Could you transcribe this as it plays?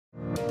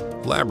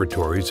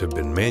Laboratories have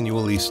been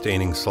manually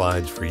staining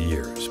slides for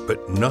years,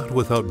 but not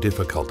without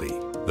difficulty.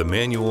 The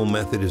manual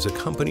method is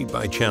accompanied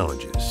by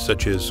challenges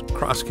such as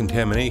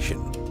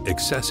cross-contamination,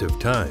 excessive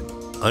time,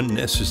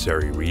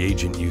 unnecessary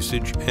reagent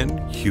usage,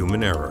 and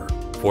human error.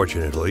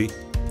 Fortunately,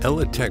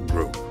 ELITech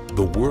Group,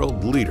 the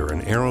world leader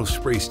in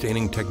aerospray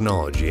staining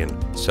technology and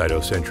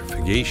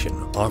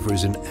cytocentrifugation,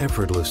 offers an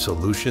effortless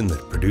solution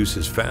that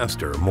produces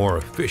faster, more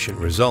efficient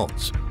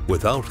results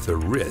without the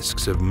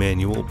risks of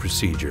manual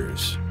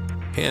procedures.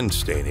 Hand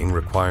staining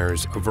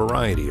requires a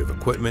variety of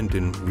equipment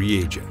and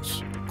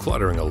reagents,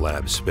 cluttering a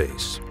lab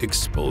space,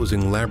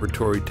 exposing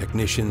laboratory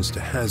technicians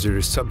to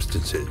hazardous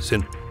substances,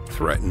 and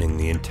threatening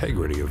the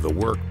integrity of the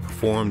work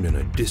performed in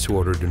a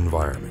disordered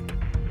environment.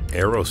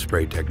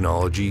 Aerospray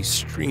technology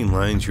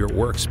streamlines your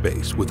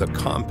workspace with a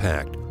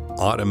compact,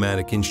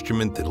 automatic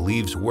instrument that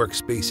leaves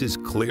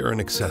workspaces clear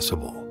and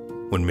accessible.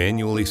 When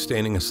manually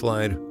staining a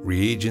slide,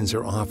 reagents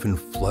are often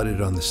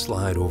flooded on the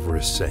slide over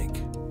a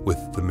sink, with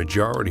the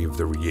majority of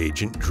the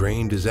reagent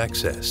drained as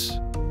excess.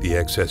 The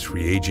excess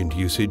reagent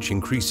usage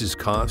increases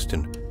cost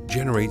and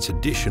generates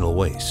additional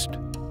waste.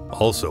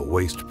 Also,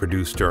 waste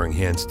produced during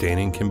hand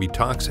staining can be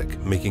toxic,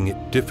 making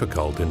it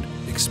difficult and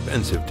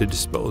expensive to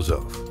dispose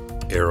of.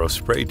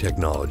 Aerospray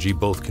technology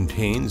both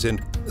contains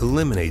and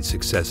eliminates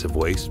excessive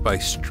waste by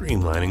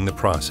streamlining the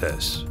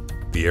process.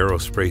 The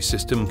Aerospray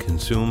system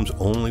consumes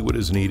only what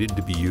is needed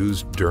to be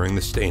used during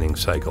the staining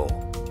cycle.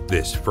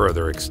 This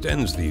further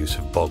extends the use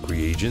of bulk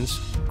reagents,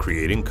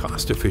 creating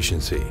cost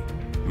efficiency.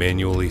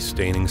 Manually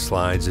staining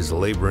slides is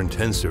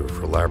labor-intensive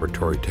for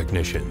laboratory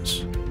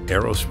technicians.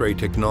 Aerospray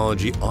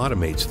technology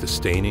automates the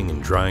staining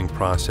and drying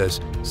process,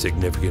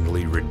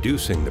 significantly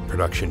reducing the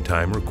production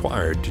time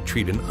required to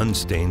treat an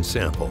unstained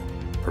sample.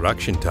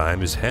 Production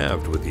time is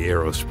halved with the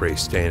Aerospray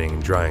staining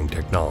and drying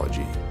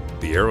technology.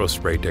 The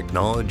Aerospray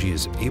technology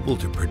is able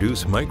to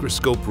produce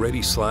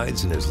microscope-ready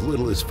slides in as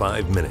little as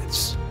 5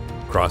 minutes.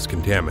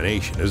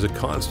 Cross-contamination is a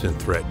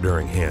constant threat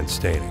during hand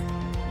staining.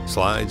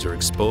 Slides are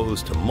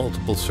exposed to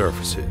multiple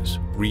surfaces,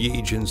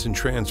 reagents, and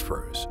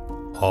transfers.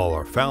 All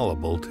are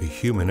fallible to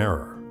human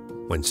error.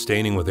 When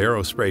staining with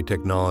Aerospray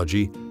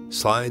technology,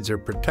 slides are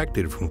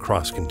protected from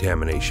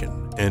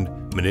cross-contamination and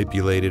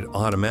manipulated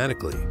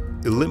automatically,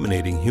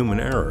 eliminating human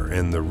error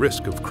and the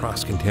risk of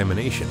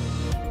cross-contamination.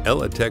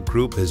 ELITech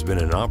Group has been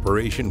in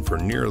operation for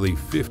nearly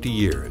 50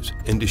 years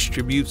and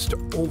distributes to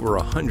over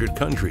 100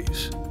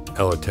 countries.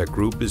 ELITech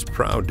Group is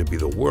proud to be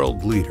the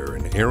world leader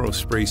in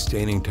aerospray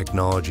staining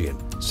technology and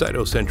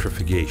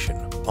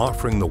cytocentrifugation,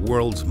 offering the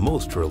world's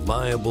most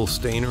reliable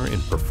stainer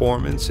in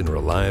performance and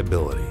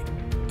reliability.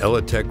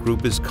 ELITech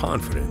Group is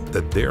confident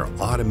that their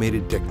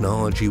automated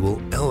technology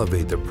will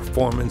elevate the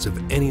performance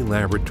of any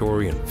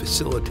laboratory and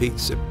facilitate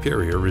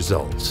superior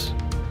results.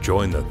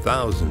 Join the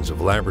thousands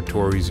of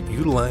laboratories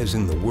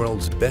utilizing the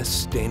world's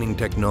best staining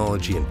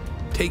technology and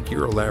take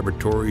your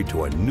laboratory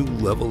to a new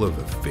level of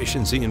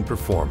efficiency and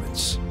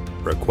performance.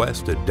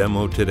 Request a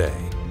demo today.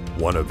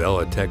 One of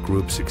ELITech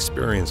Group's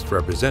experienced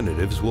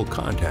representatives will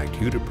contact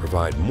you to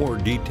provide more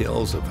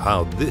details of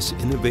how this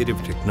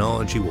innovative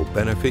technology will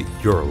benefit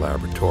your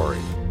laboratory.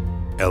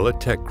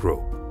 ELITech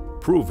Group,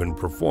 proven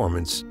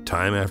performance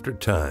time after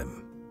time.